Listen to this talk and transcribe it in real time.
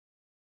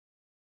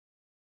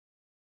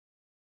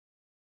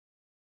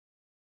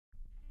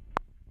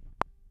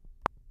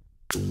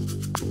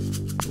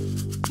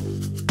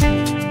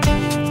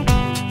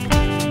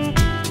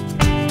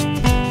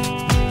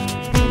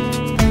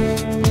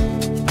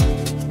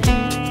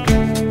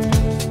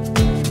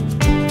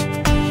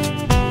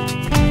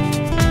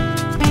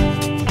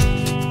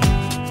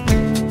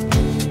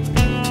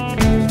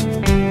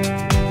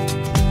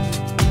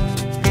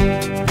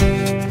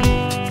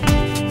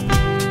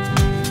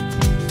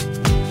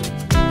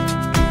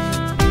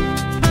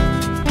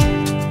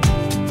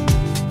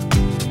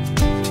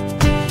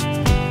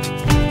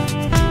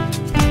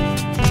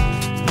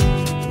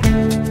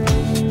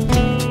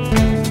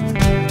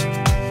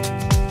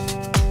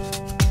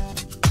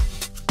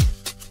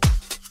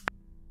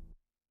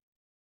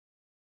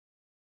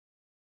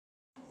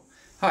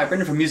Hi,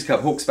 Brendan from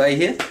musiqhub Hawke's Bay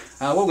here.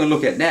 What we're going to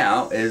look at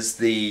now is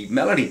the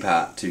melody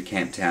part to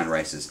Camptown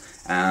races.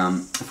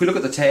 If we look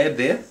at the tab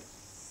there,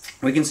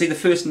 we can see the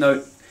first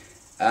note,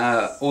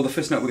 or the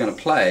first note we're going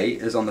to play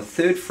is on the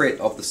 3rd fret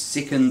of the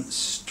 2nd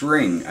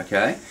string,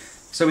 okay?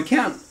 So we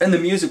count, in the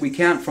music we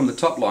count from the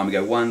top line, we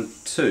go 1,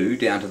 2,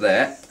 down to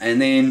that, and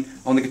then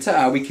on the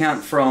guitar we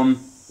count from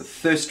the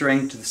 1st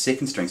string to the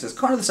 2nd string. So it's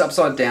kind of this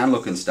upside down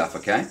looking stuff,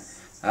 okay?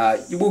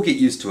 You will get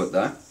used to it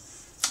though.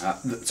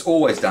 It's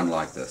always done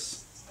like this.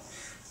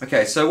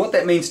 Okay, so what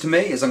that means to me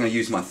is I'm going to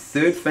use my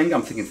 3rd finger,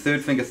 I'm thinking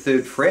 3rd finger,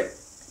 3rd fret,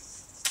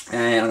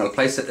 and I'm going to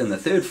place it in the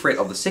 3rd fret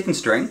of the 2nd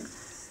string,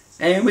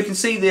 and we can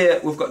see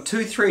there we've got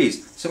 2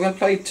 3s, so I'm going to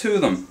play 2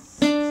 of them,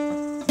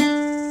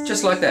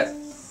 just like that,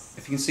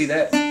 if you can see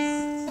that.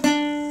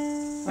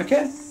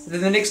 Okay,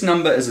 then the next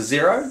number is a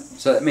 0,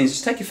 so that means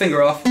just take your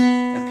finger off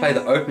and play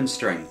the open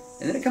string,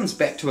 and then it comes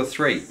back to a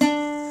 3.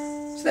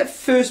 So that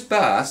first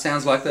bar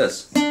sounds like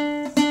this.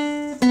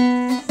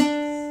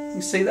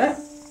 You see that?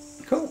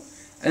 Cool.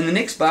 In the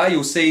next bar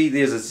you'll see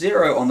there's a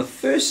 0 on the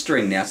 1st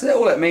string now, so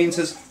all that means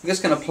is we're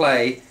just going to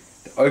play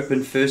the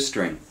open 1st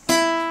string,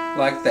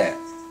 like that.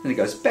 Then it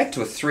goes back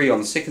to a 3 on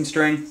the 2nd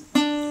string,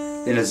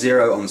 then a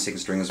 0 on the 2nd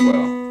string as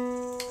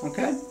well.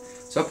 Okay,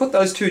 so I put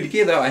those two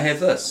together, I have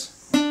this.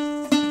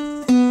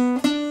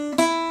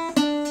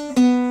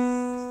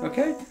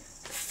 Okay,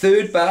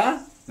 3rd bar,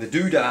 the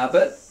doodah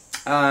bit,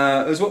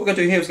 is what we're going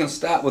to do here is going to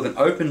start with an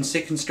open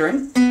 2nd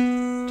string,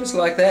 just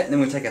like that, and then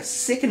we'll take our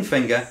 2nd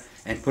finger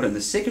and put it in the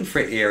 2nd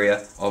fret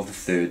area of the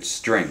 3rd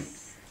string.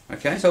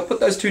 Okay, so I'll put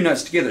those 2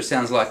 notes together, it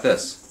sounds like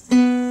this.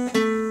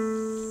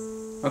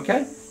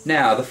 Okay,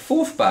 now the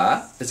 4th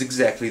bar is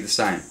exactly the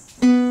same.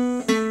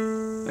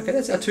 Okay,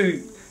 that's our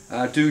 2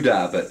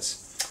 doodah bits.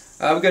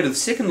 We go to the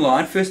 2nd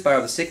line, 1st bar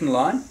of the 2nd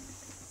line.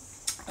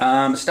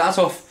 It starts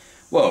off,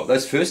 well,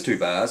 those first 2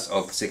 bars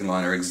of the 2nd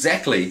line are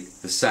exactly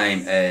the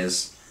same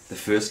as the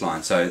 1st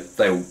line, so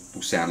they will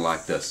sound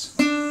like this.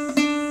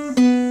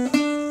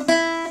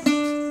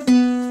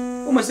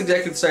 Almost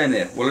exactly the same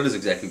there. Well, it is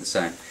exactly the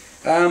same.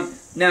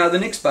 Now the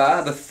next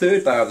bar, the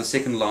 3rd bar of the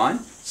 2nd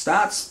line,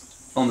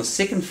 starts on the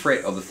 2nd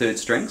fret of the 3rd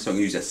string, so I'm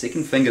going to use our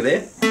 2nd finger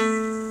there.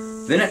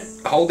 Then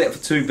hold that for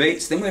 2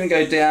 beats, then we're going to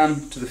go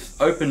down to the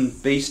open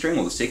B string,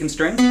 or the 2nd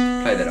string,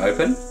 play that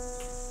open,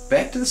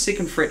 back to the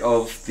 2nd fret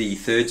of the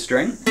 3rd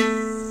string,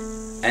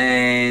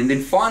 and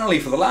then finally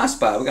for the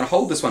last bar, we're going to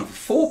hold this one for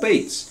 4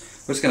 beats.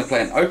 We're just going to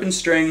play an open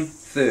string,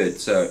 3rd,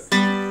 so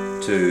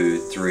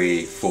 2,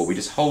 3, 4, we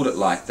just hold it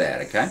like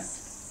that, okay?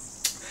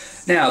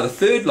 Now the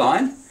 3rd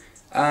line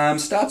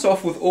starts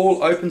off with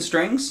all open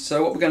strings,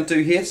 so what we're going to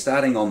do here,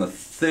 starting on the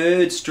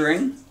 3rd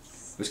string,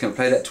 we're just going to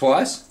play that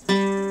twice,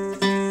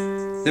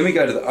 then we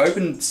go to the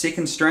open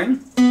 2nd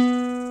string,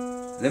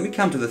 then we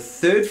come to the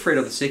 3rd fret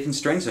of the 2nd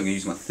string, so I'm going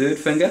to use my 3rd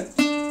finger,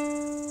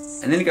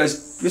 and then it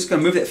goes, we're just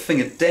going to move that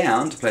finger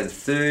down to play the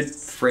 3rd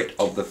fret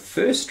of the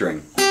 1st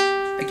string.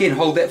 Again,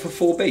 hold that for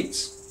 4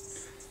 beats.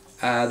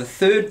 The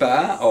 3rd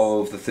bar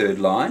of the 3rd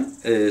line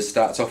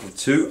starts off with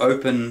 2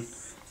 open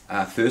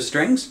 1st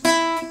strings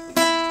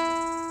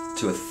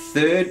to a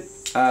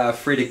 3rd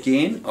fret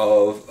again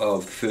of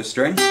the 1st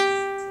string,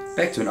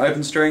 back to an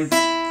open string,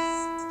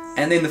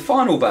 and then the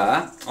final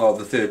bar of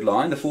the 3rd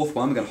line, the 4th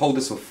one, we're going to hold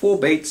this for 4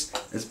 beats,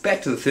 is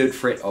back to the 3rd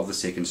fret of the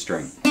 2nd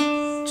string.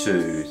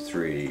 2,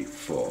 3,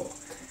 4.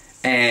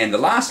 And the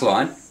last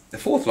line, the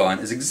 4th line,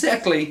 is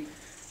exactly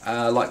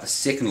like the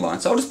 2nd line.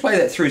 So I'll just play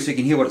that through so you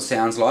can hear what it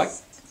sounds like.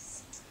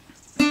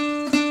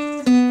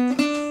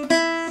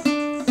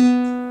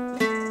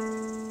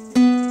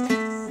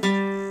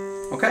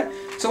 Okay,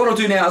 so what I'll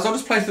do now is I'll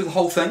just play through the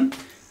whole thing,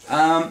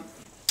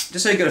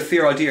 just so you get a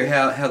fair idea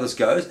of how this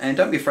goes, and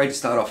don't be afraid to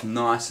start off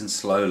nice and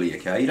slowly,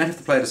 okay? You don't have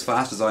to play it as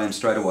fast as I am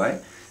straight away.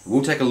 It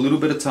will take a little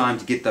bit of time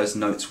to get those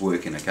notes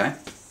working, okay?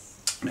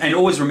 And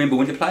always remember,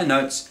 when you play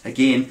notes,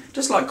 again,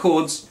 just like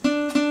chords,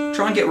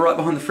 try and get right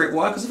behind the fret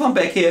wire, because if I'm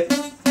back here,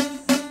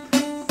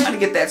 I only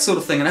get that sort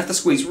of thing, and I have to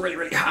squeeze really,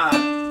 really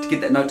hard to get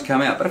that note to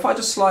come out. But if I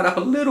just slide up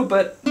a little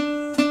bit,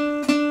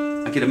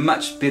 I get a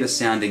much better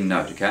sounding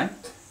note, okay?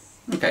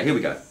 Okay, here we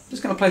go.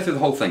 Just going to play through the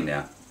whole thing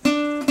now.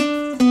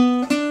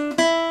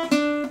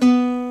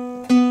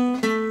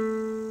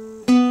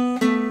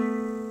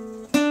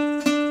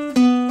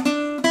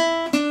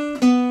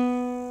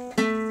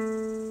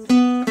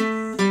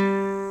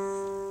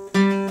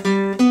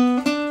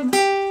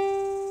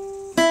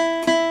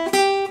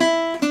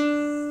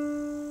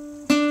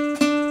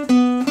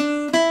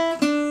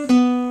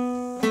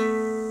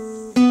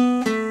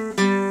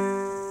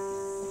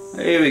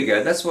 Here we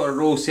go, that's what it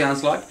all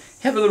sounds like.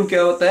 Have a little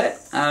go at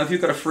that. If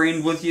you've got a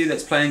friend with you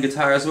that's playing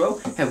guitar as well,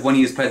 have one of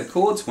you play the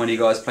chords, one of you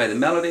guys play the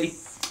melody,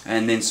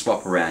 and then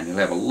swap around. You'll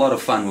have a lot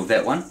of fun with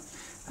that one.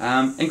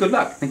 And good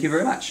luck. Thank you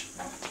very much.